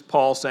 This is just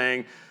Paul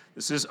saying,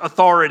 this is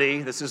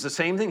authority. This is the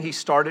same thing he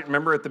started,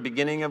 remember, at the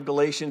beginning of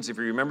Galatians. If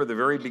you remember the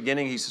very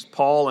beginning, he says,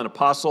 Paul, an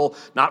apostle,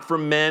 not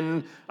from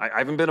men. I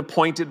haven't been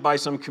appointed by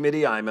some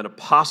committee. I am an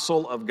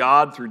apostle of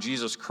God through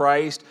Jesus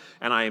Christ,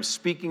 and I am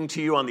speaking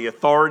to you on the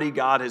authority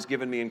God has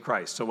given me in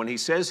Christ. So when he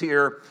says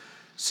here,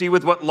 "See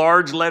with what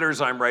large letters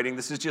I'm writing,"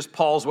 this is just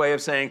Paul's way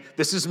of saying,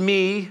 this is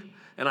me,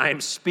 and I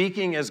am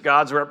speaking as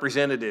God's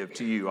representative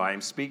to you. I am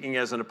speaking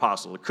as an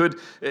apostle.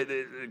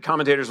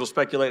 Commentators will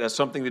speculate it has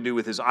something to do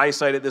with his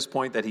eyesight at this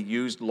point, that he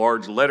used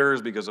large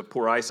letters because of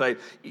poor eyesight.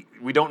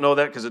 We don't know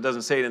that because it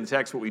doesn't say it in the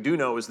text. What we do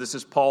know is this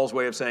is Paul's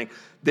way of saying,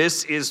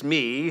 this is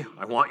me.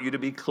 I want you to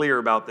be clear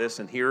about this,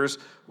 and here's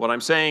what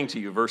I'm saying to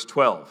you. Verse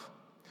 12.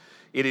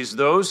 "It is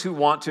those who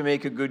want to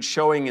make a good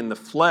showing in the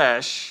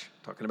flesh,"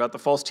 talking about the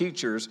false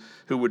teachers,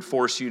 "who would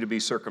force you to be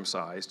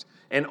circumcised,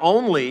 and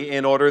only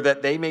in order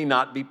that they may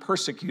not be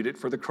persecuted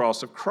for the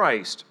cross of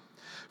Christ.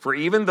 For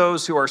even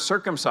those who are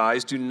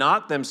circumcised do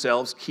not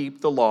themselves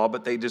keep the law,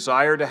 but they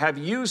desire to have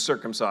you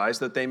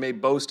circumcised, that they may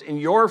boast in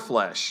your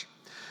flesh.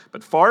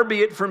 But far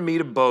be it from me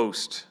to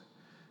boast,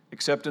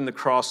 except in the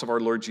cross of our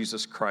Lord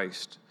Jesus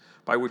Christ,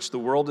 by which the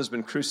world has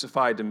been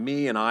crucified to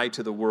me and I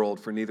to the world.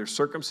 For neither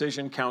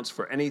circumcision counts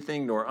for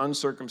anything, nor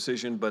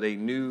uncircumcision, but a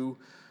new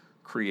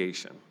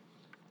creation."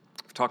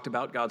 We've talked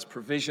about God's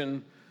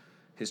provision,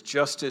 his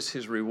justice,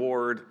 his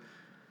reward.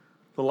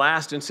 The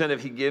last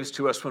incentive he gives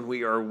to us when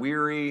we are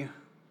weary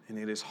and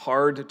it is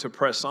hard to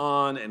press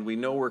on and we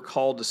know we're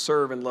called to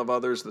serve and love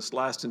others, this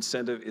last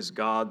incentive is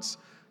God's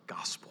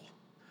gospel.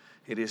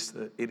 It is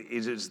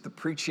the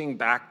preaching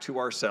back to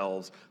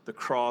ourselves the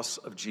cross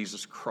of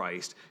Jesus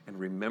Christ and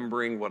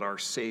remembering what our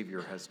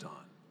Savior has done.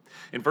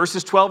 In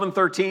verses 12 and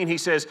 13, he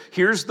says,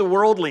 here's the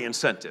worldly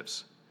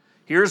incentives.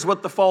 Here's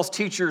what the false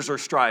teachers are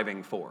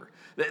striving for.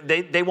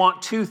 They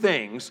want two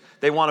things.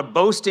 They want to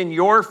boast in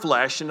your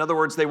flesh. In other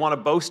words, they want to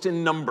boast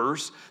in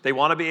numbers. They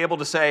want to be able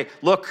to say,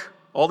 look,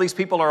 all these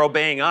people are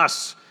obeying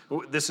us.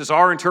 This is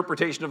our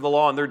interpretation of the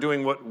law, and they're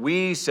doing what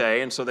we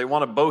say, and so they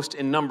want to boast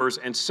in numbers.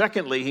 And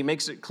secondly, he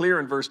makes it clear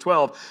in verse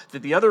 12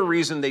 that the other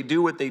reason they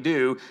do what they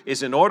do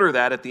is in order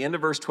that, at the end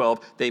of verse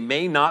 12, they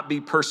may not be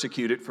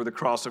persecuted for the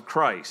cross of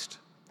Christ.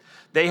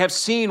 They have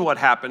seen what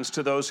happens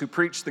to those who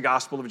preach the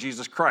gospel of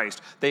Jesus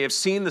Christ. They have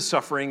seen the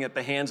suffering at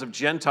the hands of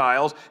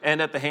Gentiles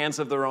and at the hands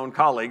of their own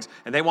colleagues,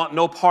 and they want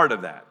no part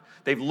of that.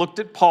 They've looked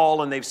at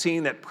Paul, and they've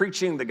seen that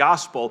preaching the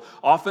gospel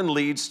often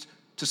leads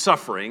to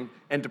suffering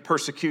and to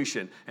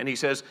persecution. And he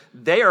says,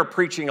 they are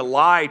preaching a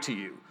lie to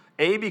you.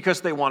 A, because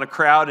they want a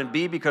crowd, and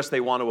B, because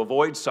they want to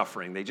avoid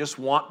suffering. They just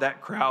want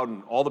that crowd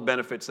and all the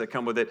benefits that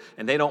come with it,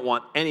 and they don't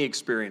want any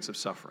experience of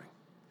suffering.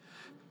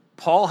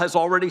 Paul has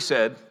already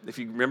said, if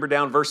you remember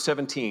down verse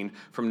 17,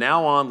 from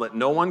now on, let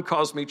no one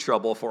cause me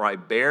trouble, for I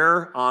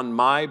bear on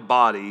my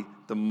body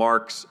the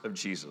marks of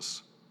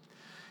Jesus.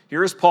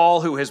 Here is Paul,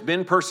 who has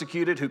been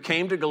persecuted, who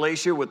came to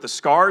Galatia with the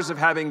scars of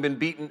having been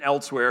beaten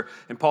elsewhere.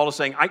 And Paul is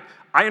saying,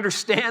 I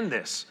understand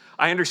this.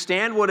 I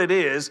understand what it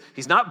is.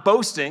 He's not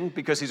boasting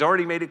because he's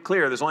already made it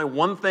clear. There's only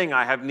one thing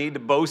I have need to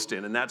boast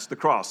in, and that's the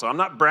cross. So I'm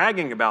not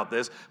bragging about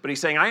this, but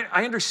he's saying,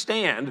 I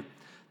understand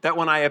that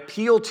when I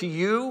appeal to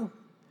you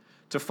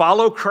to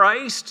follow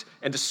Christ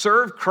and to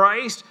serve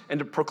Christ and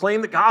to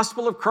proclaim the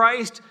gospel of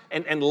Christ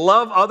and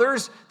love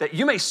others, that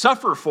you may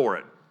suffer for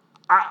it.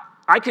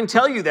 I can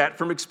tell you that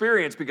from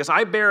experience because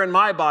I bear in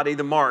my body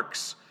the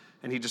marks,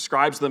 and he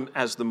describes them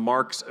as the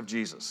marks of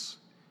Jesus.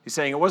 He's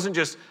saying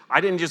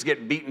I didn't just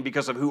get beaten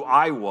because of who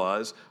I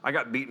was. I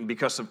got beaten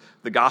because of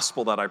the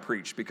gospel that I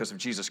preached, because of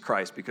Jesus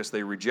Christ, because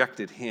they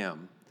rejected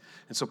him.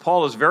 And so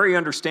Paul is very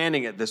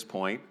understanding at this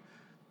point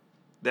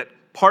that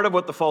part of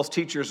what the false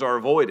teachers are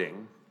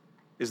avoiding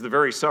is the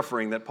very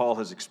suffering that Paul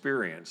has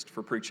experienced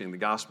for preaching the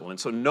gospel. And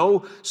so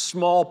no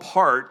small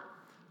part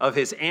of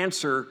his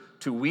answer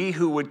to we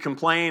who would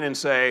complain and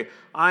say,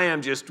 I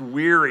am just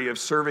weary of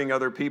serving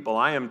other people.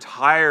 I am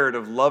tired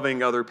of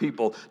loving other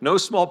people. No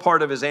small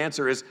part of his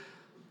answer is,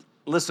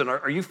 listen,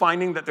 are you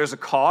finding that there's a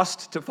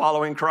cost to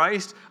following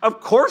Christ? Of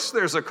course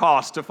there's a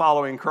cost to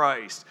following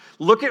Christ.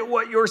 Look at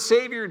what your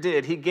Savior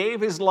did. He gave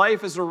his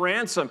life as a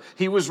ransom.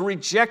 He was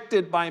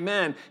rejected by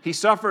men. He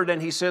suffered, and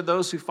he said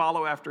those who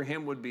follow after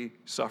him would be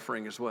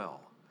suffering as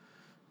well.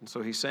 And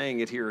so he's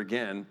saying it here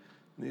again.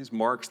 These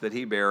marks that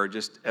he bear are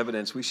just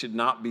evidence we should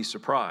not be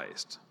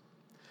surprised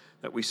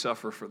that we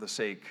suffer for the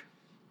sake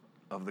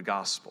of the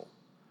gospel.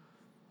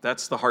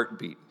 That's the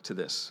heartbeat to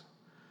this.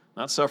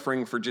 Not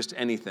suffering for just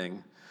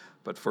anything,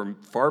 but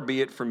far be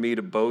it from me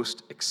to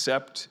boast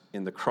except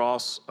in the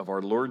cross of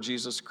our Lord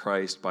Jesus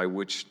Christ, by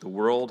which the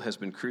world has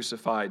been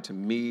crucified to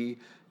me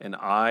and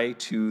I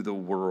to the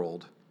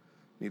world.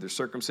 Neither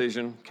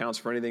circumcision counts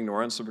for anything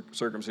nor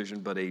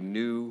uncircumcision, but a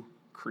new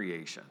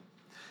creation.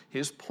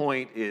 His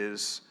point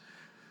is,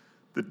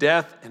 the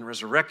death and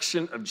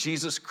resurrection of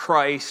Jesus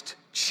Christ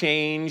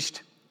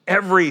changed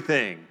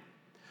everything.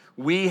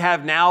 We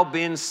have now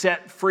been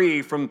set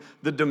free from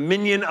the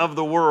dominion of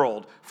the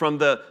world, from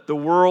the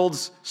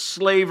world's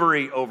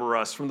slavery over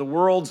us, from the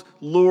world's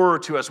lure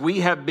to us. We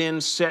have been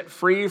set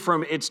free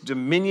from its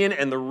dominion,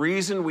 and the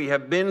reason we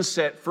have been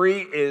set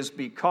free is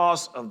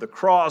because of the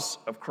cross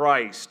of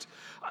Christ.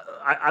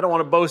 I don't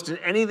want to boast in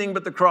anything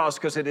but the cross,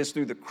 because it is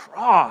through the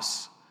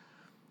cross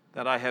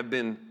that I have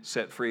been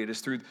set free. It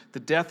is through the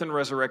death and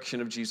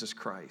resurrection of Jesus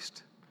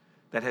Christ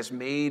that has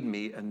made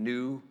me a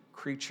new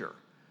creature.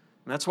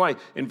 And that's why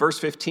in verse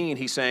 15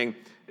 he's saying,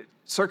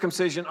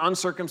 circumcision,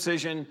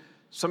 uncircumcision,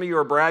 some of you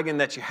are bragging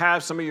that you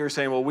have, some of you are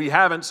saying, well, we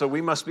haven't, so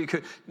we must be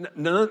good.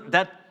 No,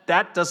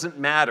 that doesn't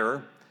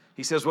matter.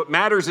 He says what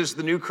matters is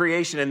the new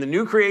creation, and the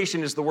new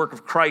creation is the work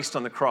of Christ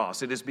on the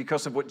cross. It is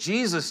because of what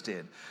Jesus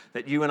did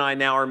that you and I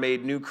now are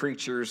made new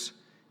creatures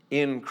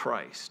in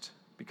Christ,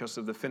 because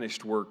of the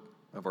finished work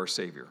of our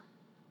Savior.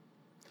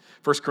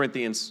 1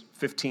 Corinthians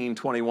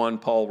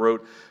 15:21, Paul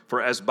wrote,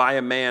 for as by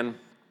a man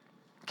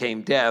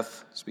came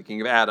death,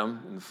 speaking of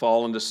Adam, and the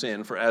fall into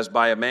sin, for as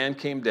by a man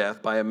came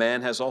death, by a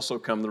man has also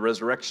come the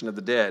resurrection of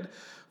the dead.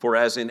 For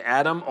as in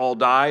Adam all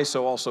die,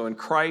 so also in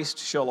Christ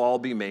shall all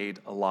be made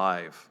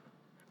alive.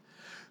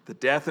 The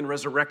death and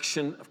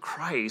resurrection of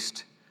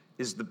Christ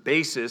is the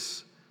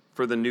basis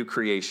for the new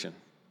creation.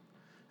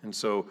 And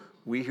so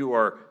we who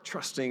are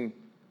trusting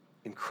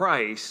in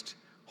Christ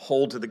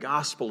hold to the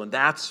gospel, and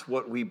that's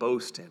what we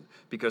boast in,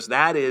 because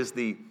that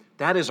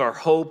is our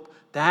hope.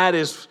 That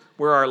is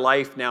where our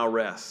life now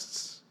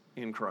rests,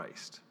 in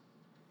Christ.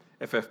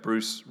 F.F.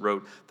 Bruce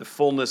wrote, "The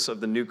fullness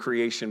of the new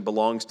creation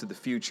belongs to the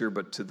future,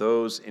 but to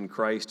those in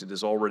Christ it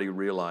is already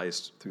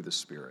realized through the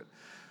Spirit."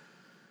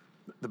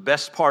 The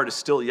best part is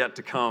still yet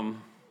to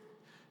come,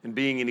 and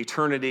being in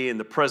eternity in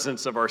the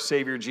presence of our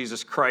Savior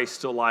Jesus Christ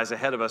still lies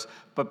ahead of us.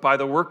 But by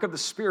the work of the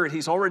Spirit,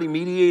 He's already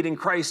mediating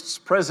Christ's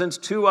presence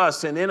to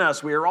us and in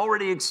us. We are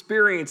already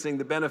experiencing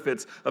the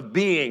benefits of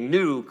being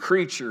new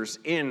creatures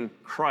in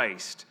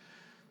Christ,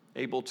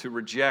 able to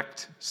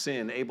reject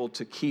sin, able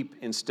to keep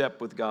in step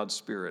with God's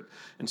Spirit.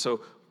 And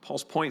so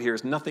Paul's point here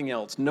is nothing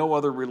else, no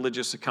other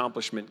religious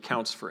accomplishment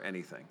counts for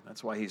anything.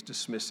 That's why he's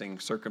dismissing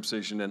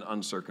circumcision and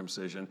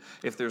uncircumcision.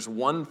 If there's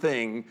one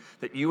thing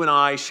that you and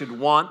I should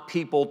want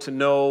people to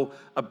know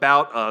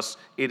about us,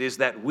 it is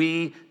that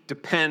we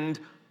depend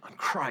on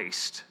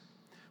Christ.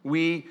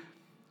 We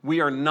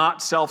are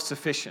not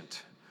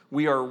self-sufficient.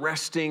 We are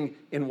resting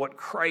in what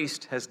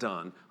Christ has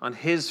done, on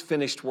His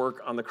finished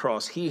work on the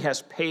cross. He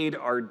has paid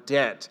our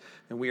debt,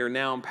 and we are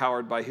now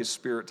empowered by His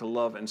Spirit to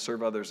love and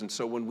serve others. And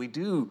so when we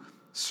do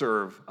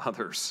serve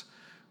others,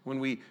 when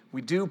we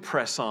do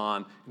press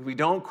on and we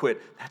don't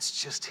quit,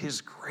 that's just His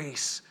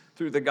grace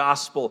through the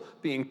gospel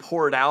being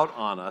poured out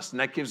on us. And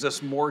that gives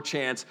us more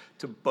chance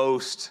to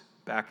boast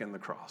back in the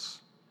cross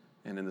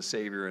and in the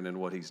Savior and in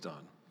what He's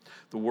done.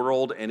 The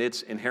world and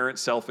its inherent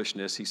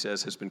selfishness, he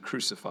says, has been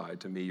crucified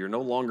to me. You're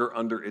no longer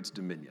under its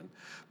dominion.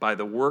 By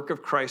the work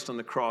of Christ on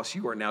the cross,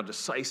 you are now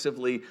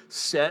decisively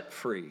set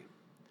free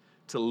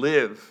to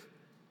live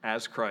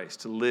as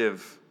Christ, to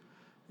live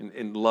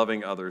in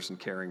loving others and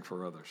caring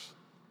for others.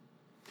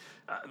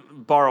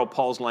 Borrow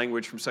Paul's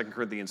language from 2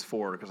 Corinthians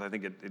 4, because I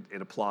think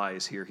it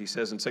applies here. He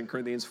says in 2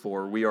 Corinthians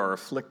 4, "We are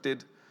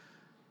afflicted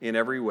in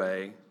every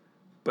way,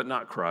 but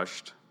not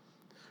crushed,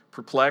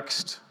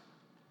 perplexed,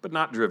 but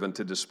not driven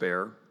to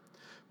despair,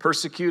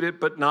 persecuted,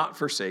 but not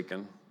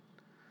forsaken,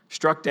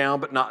 struck down,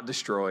 but not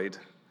destroyed,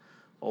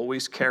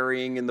 always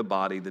carrying in the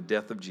body the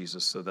death of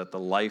Jesus, so that the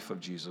life of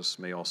Jesus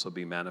may also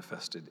be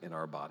manifested in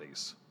our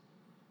bodies."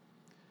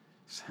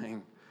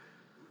 Saying,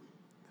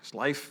 there's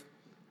life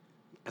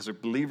as a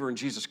believer in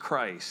Jesus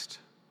Christ.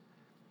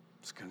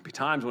 There's going to be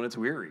times when it's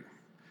weary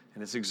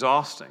and it's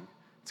exhausting.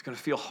 It's going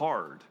to feel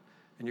hard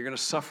and you're going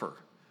to suffer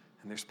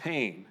and there's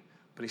pain.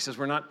 But he says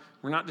we're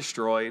not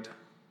destroyed.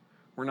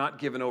 We're not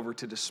given over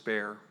to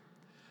despair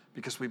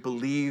because we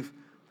believe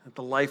that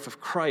the life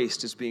of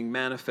Christ is being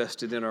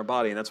manifested in our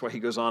body. And that's why he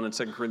goes on in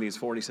 2 Corinthians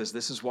 4 and he says,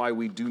 this is why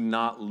we do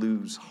not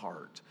lose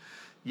heart.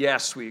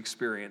 Yes, we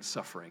experience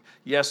suffering.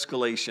 Yes,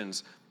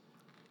 Galatians,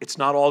 it's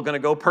not all going to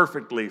go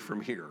perfectly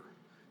from here.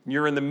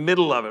 You're in the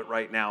middle of it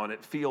right now, and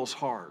it feels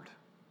hard.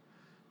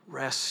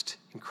 Rest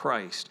in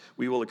Christ.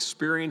 We will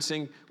experience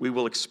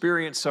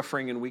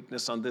suffering and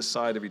weakness on this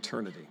side of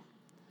eternity.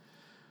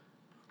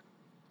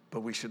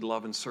 But we should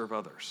love and serve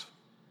others.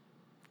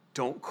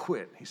 Don't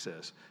quit, he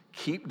says.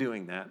 Keep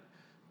doing that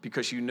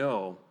because you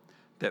know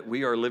that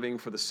we are living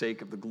for the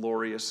sake of the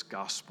glorious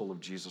gospel of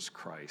Jesus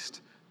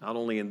Christ, not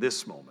only in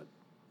this moment,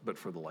 but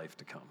for the life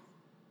to come.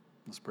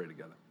 Let's pray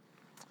together.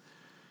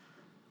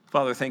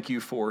 Father, thank you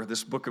for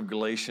this book of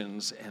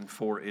Galatians and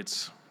for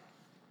its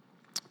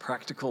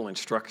practical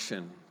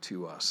instruction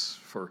to us,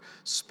 for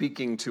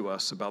speaking to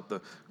us about the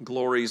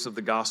glories of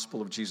the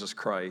gospel of Jesus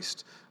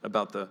Christ,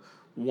 about the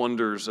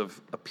wonders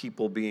of a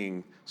people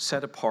being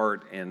set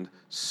apart and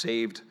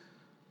saved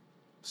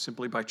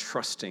simply by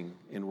trusting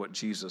in what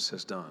Jesus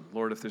has done.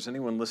 Lord, if there's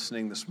anyone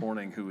listening this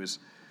morning who is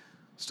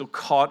still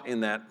caught in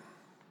that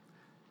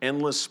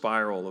endless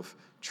spiral of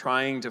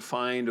trying to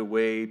find a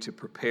way to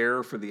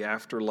prepare for the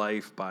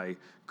afterlife by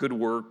good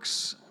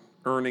works,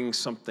 earning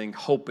something,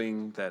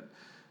 hoping that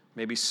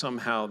maybe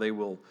somehow they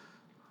will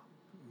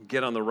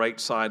get on the right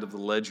side of the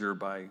ledger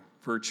by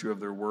virtue of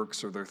their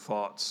works or their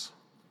thoughts.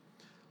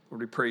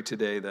 Lord, we pray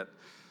today that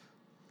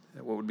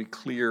what would be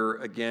clear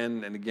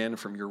again and again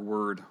from your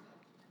word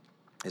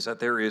is that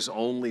there is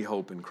only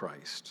hope in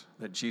Christ,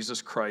 that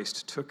Jesus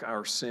Christ took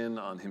our sin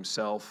on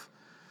himself,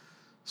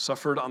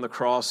 suffered on the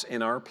cross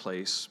in our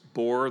place,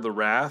 bore the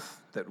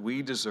wrath that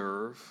we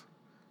deserve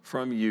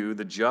from you,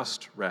 the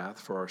just wrath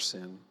for our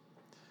sin,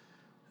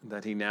 and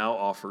that he now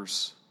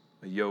offers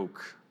a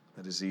yoke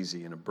that is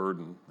easy and a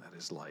burden that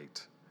is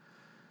light.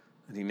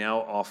 And he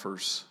now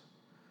offers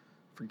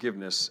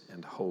forgiveness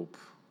and hope.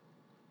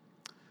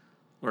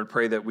 Lord,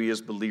 pray that we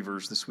as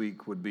believers this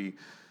week would be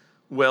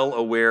well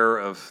aware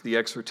of the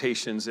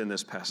exhortations in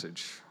this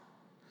passage,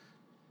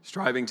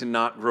 striving to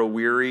not grow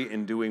weary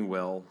in doing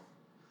well,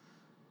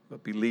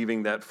 but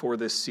believing that for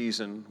this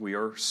season we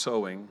are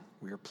sowing,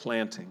 we are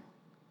planting,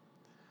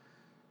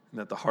 and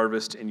that the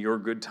harvest in your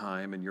good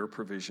time and your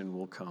provision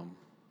will come.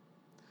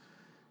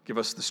 Give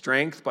us the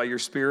strength by your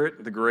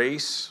Spirit, the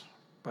grace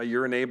by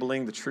your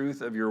enabling, the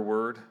truth of your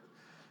word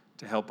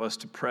to help us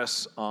to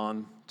press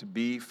on, to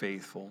be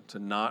faithful, to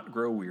not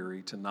grow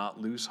weary, to not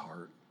lose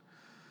heart,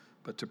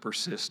 but to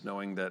persist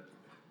knowing that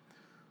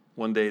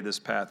one day this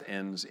path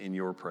ends in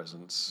your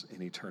presence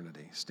in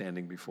eternity,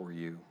 standing before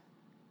you.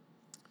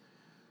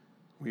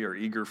 We are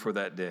eager for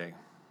that day,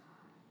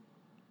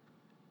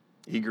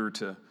 eager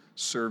to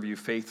serve you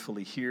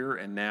faithfully here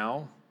and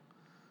now,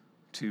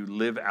 to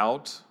live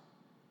out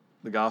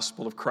the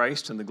gospel of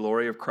Christ and the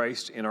glory of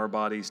Christ in our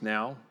bodies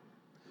now,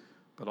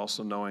 but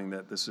also knowing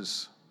that this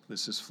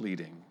is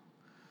fleeting,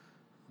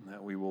 and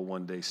that we will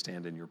one day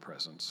stand in your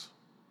presence.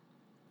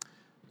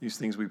 These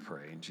things we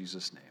pray in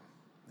Jesus' name.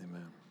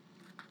 Amen.